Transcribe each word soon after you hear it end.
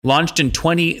Launched in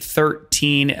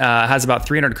 2013, has about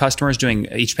 300 customers doing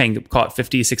each paying, call it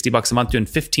 50, 60 bucks a month, doing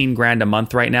 15 grand a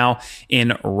month right now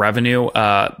in revenue.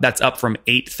 That's up from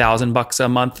 8,000 bucks a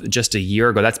month just a year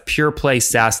ago. That's pure play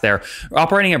SaaS there.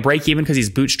 Operating at break even because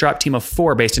he's bootstrapped, team of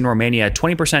 4 based in Romania,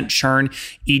 20% churn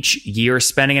each year,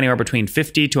 spending anywhere between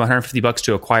 50 to 150 bucks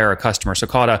to acquire a customer. So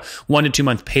call it a 1 to 2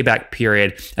 month payback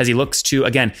period as he looks to,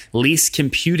 again, lease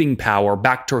computing power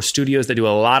back to studios that do a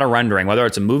lot of rendering, whether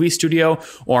it's a movie studio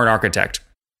or an architect.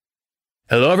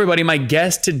 Hello, everybody. My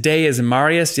guest today is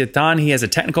Marius Yatan. He has a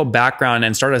technical background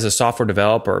and started as a software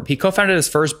developer. He co-founded his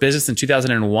first business in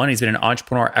 2001. He's been an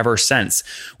entrepreneur ever since.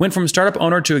 Went from startup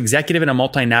owner to executive in a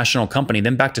multinational company,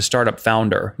 then back to startup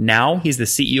founder. Now he's the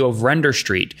CEO of Render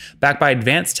Street, backed by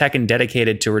advanced tech and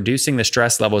dedicated to reducing the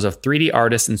stress levels of 3D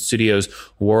artists and studios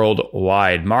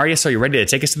worldwide. Marius, are you ready to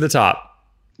take us to the top?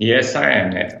 Yes, I am,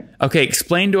 Nathan. Okay,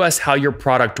 explain to us how your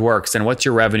product works and what's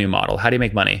your revenue model. How do you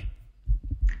make money?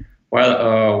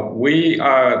 Well, we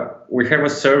have a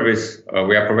service.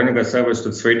 We are providing a service to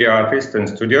 3D artists and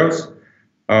studios.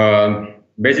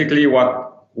 Basically,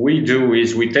 what we do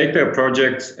is we take their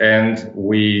projects and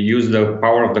we use the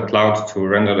power of the cloud to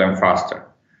render them faster.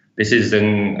 This is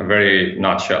in a very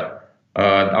nutshell.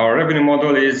 Our revenue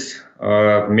model is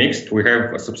mixed. We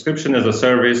have a subscription as a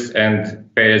service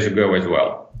and pay as you go as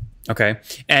well. Okay.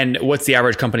 And what's the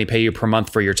average company pay you per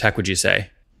month for your tech, would you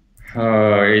say?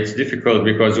 It's difficult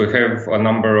because we have a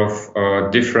number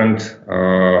of different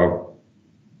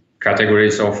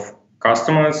categories of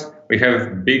customers. We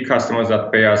have big customers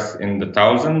that pay us in the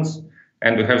thousands,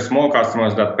 and we have small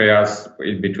customers that pay us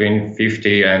between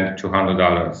 $50 and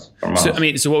 $200 per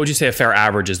month. So what would you say a fair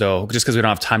average is, though? Just because we don't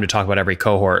have time to talk about every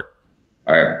cohort.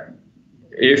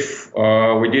 If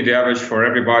we did the average for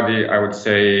everybody, I would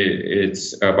say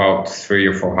it's about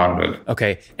 $300 or $400.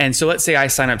 Okay. And so let's say I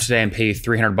sign up today and pay you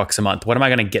 $300 a month. What am I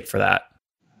going to get for that?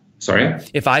 Sorry?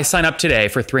 If I sign up today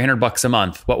for $300 a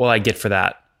month, what will I get for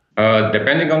that?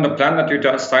 Depending on the plan that you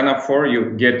just sign up for,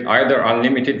 you get either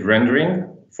unlimited rendering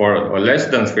for less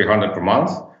than $300 per month,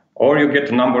 or you get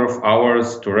a number of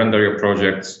hours to render your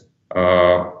projects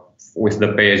with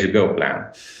the pay-as-you-go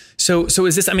plan. So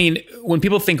is this, when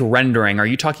people think rendering, are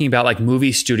you talking about like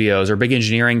movie studios or big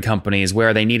engineering companies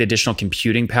where they need additional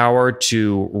computing power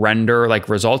to render like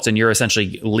results, and you're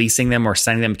essentially leasing them or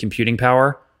sending them computing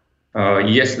power?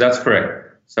 Yes, that's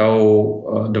correct.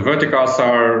 So the verticals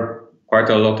are quite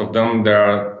a lot of them. There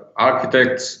are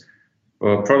architects,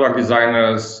 product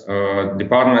designers,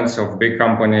 departments of big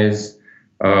companies,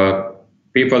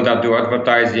 people that do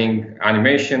advertising,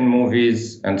 animation,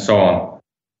 movies, and so on.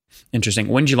 Interesting.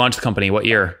 When did you launch the company? What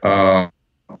year?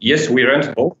 Yes, we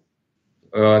ran both.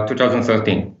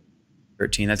 2013.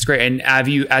 13. That's great. And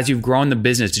as you've grown the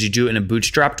business, did you do it in a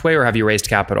bootstrapped way or have you raised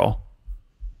capital?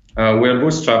 We're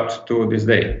bootstrapped to this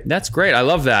day. That's great. I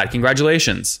love that.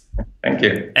 Congratulations. Thank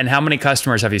you. And how many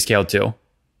customers have you scaled to?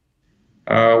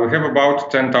 We have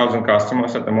about 10,000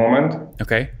 customers at the moment.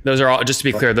 Okay. Those are all, just to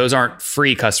be clear, those aren't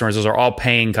free customers. Those are all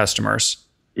paying customers.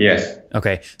 Yes.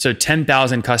 Okay. So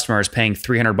 10,000 customers paying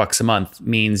 $300 a month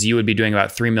means you would be doing about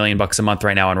 $3 million a month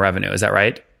right now in revenue. Is that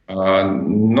right?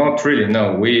 Not really.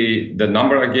 No, the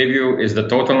number I gave you is the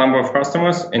total number of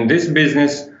customers. In this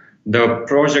business, the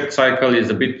project cycle is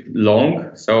a bit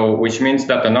long. So which means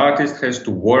that an artist has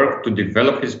to work to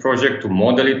develop his project, to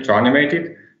model it, to animate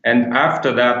it. And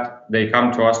after that, they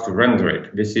come to us to render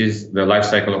it. This is the life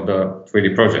cycle of the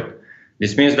 3D project.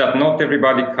 This means that not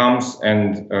everybody comes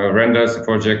and renders a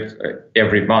project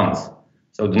every month.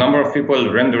 So the number of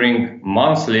people rendering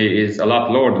monthly is a lot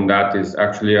lower than that. It's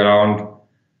actually around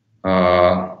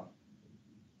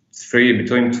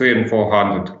between 300 and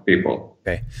 400 people.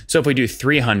 Okay. So if we do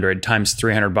 300 times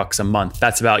 $300 a month,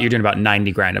 you're doing about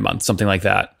 90 grand a month, something like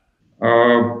that.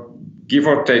 Give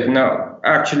or take. No,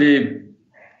 actually,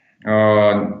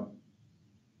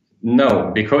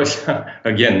 no, because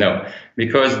again, no,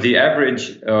 because the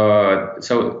average,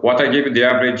 so what I give you, the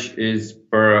average is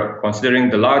per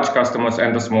considering the large customers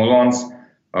and the small ones.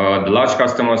 The large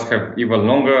customers have even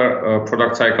longer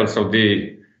product cycles.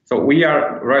 So we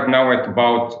are right now at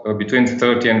about between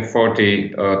 30 and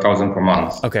 40,000 per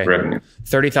month. Okay. Revenue.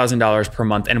 $30,000 per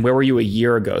month. And where were you a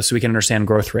year ago so we can understand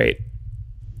growth rate?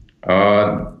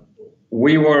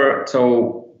 We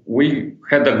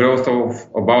had a growth of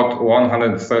about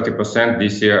 130%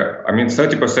 this year.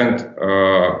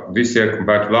 30% this year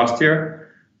compared to last year.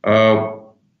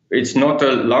 It's not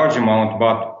a large amount,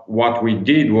 but what we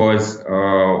did was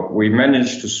we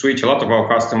managed to switch a lot of our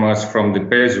customers from the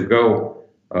pay-as-you-go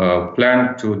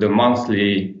plan to the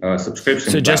monthly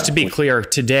subscription. So just to be clear,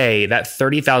 today, that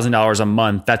 $30,000 a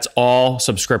month, that's all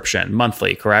subscription,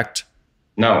 monthly, correct?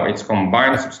 No, it's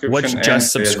combined subscription. What's and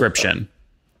just subscription?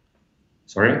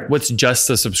 Sorry? What's just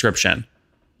the subscription?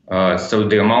 So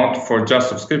the amount for just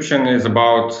subscription is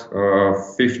about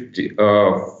 15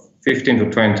 to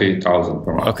 20,000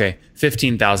 per month. Okay,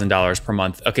 $15,000 per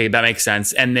month. Okay, that makes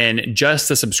sense. And then just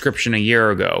the subscription a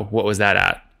year ago, what was that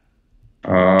at?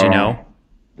 Do you know?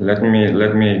 Let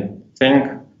me think.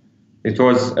 It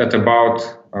was at about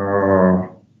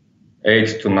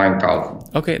 8 to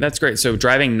 9,000. Okay, that's great. So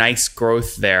driving nice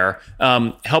growth there.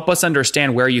 Help us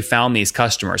understand where you found these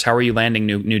customers. How are you landing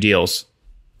new deals?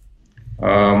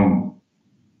 So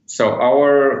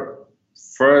our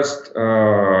first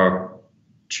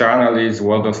channel is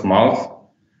word of mouth,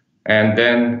 and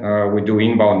then we do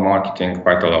inbound marketing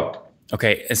quite a lot.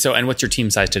 Okay, and what's your team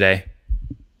size today?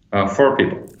 4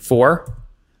 people. 4?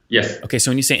 Yes. Okay, so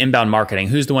when you say inbound marketing,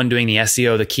 who's the one doing the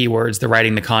SEO, the keywords, the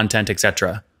writing, the content,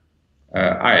 etc.?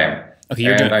 I am. Okay,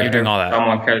 you're doing all that.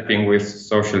 Someone helping with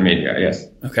social media. Yes.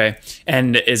 Okay,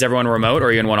 and is everyone remote, or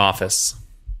are you in one office?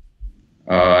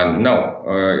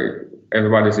 No,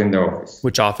 everybody's in the office.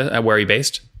 Which office? Where are you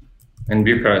based? In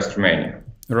Bucharest, Romania.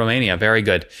 Romania, very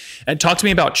good. And talk to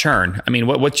me about churn. I mean,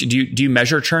 what do you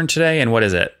measure churn today, and what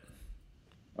is it?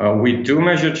 We do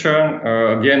measure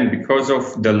churn. Again, because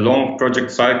of the long project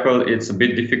cycle, it's a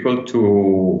bit difficult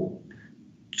to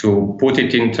put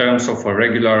it in terms of a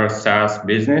regular SaaS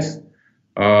business.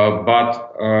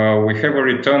 But we have a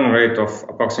return rate of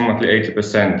approximately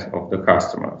 80% of the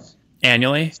customers.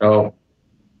 Annually? So,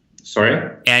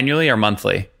 sorry? Annually or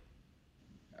monthly?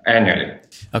 Annually.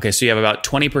 Okay, so you have about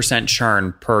 20%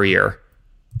 churn per year.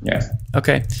 Yes.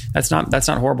 Okay, that's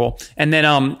not horrible. And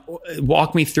then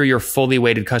walk me through your fully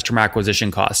weighted customer acquisition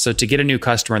costs. So to get a new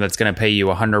customer that's going to pay you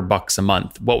 $100 a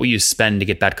month, what will you spend to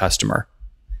get that customer?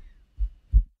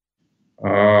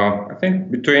 I think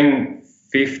between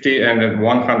 50 and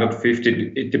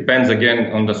 150. It depends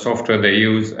again on the software they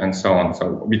use and so on.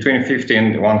 So between $50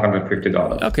 and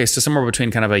 $150. Okay, so somewhere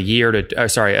between kind of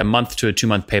a month to a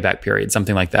 2-month payback period,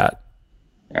 something like that.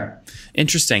 Yeah.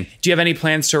 Interesting. Do you have any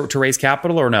plans to raise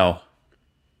capital or no?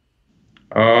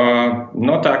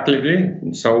 Not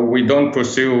actively. So we don't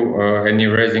pursue any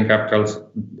raising capitals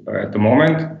at the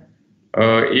moment.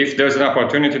 If there's an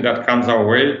opportunity that comes our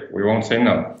way, we won't say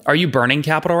no. Are you burning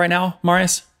capital right now,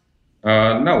 Marius?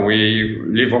 No, we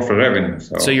live off the revenue.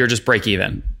 So you're just break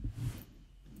even?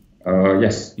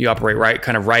 Yes. You operate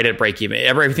right at break even.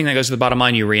 Everything that goes to the bottom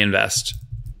line, you reinvest.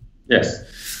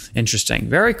 Yes. Interesting.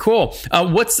 Very cool.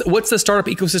 What's the startup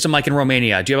ecosystem like in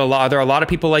Romania? Are there a lot of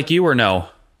people like you or no?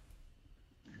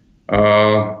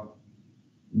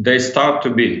 They start to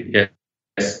be,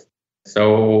 yes.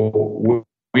 So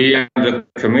we are the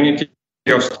community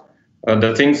of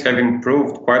the things have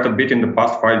improved quite a bit in the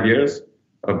past 5 years.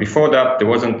 Before that, there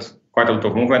wasn't quite a lot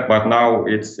of movement, but now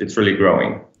it's really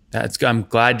growing. I'm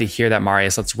glad to hear that,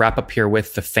 Marius. Let's wrap up here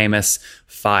with the famous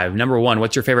 5. Number 1,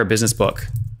 what's your favorite business book?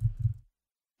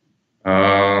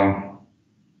 I'm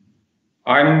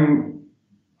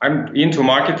into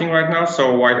marketing right now,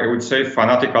 so I would say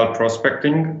Fanatical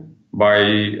Prospecting by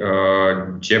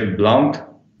Jeb Blount.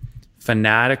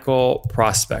 Fanatical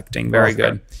Prospecting. Very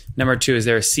good. Number 2, is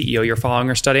there a CEO you're following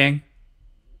or studying?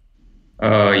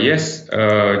 Yes,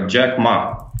 Jack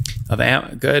Ma.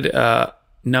 Good.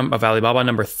 Of Alibaba.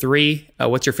 Number 3,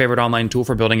 what's your favorite online tool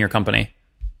for building your company?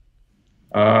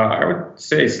 I would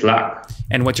say Slack.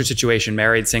 And what's your situation?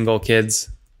 Married, single, kids?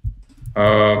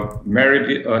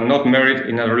 Married, not married,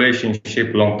 in a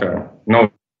relationship long term. No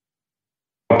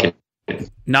kids.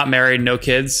 Not married, no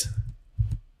kids?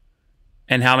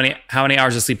 And how many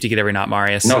hours of sleep do you get every night,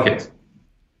 Marius? No kids.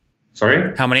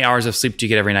 Sorry? How many hours of sleep do you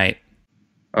get every night?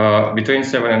 Between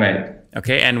 7 and 8.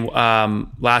 Okay, and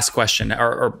last question,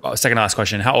 or second to last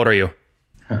question. How old are you?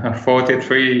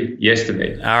 43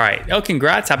 yesterday. All right. Oh,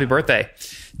 congrats! Happy birthday.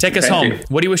 Take us home.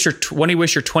 What do you wish your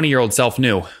 20-year-old self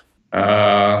knew?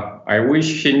 I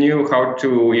wish he knew how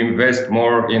to invest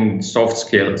more in soft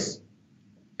skills,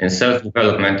 in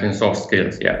self-development, in soft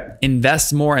skills. Yeah.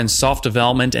 Invest more in soft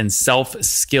development and self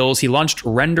skills. He launched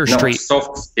Render Street.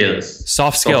 Soft skills.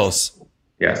 Soft skills.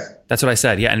 Yes. That's what I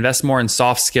said. Yeah. Invest more in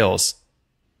soft skills.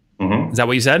 Mm-hmm. Is that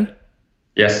what you said?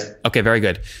 Yes. Okay, very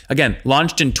good. Again,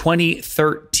 launched in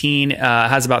 2013,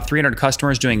 has about 300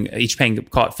 customers each paying,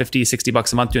 call it $50,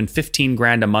 $60 a month, doing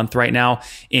 $15,000 a month right now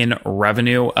in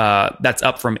revenue. That's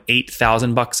up from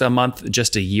 $8,000 a month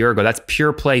just a year ago. That's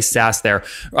pure play SaaS there.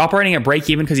 Operating at break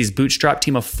even because he's bootstrapped,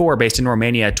 team of 4 based in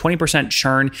Romania, 20%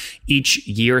 churn each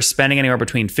year, spending anywhere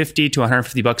between $50 to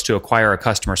 $150 to acquire a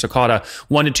customer. So call it a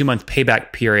 1 to 2 month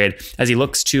payback period as he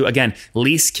looks to, again,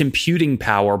 lease computing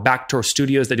power back to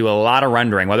studios that do a lot of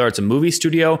rendering, whether it's a movie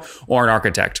studio or an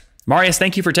architect. Marius,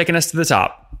 thank you for taking us to the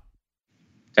top.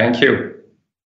 Thank you.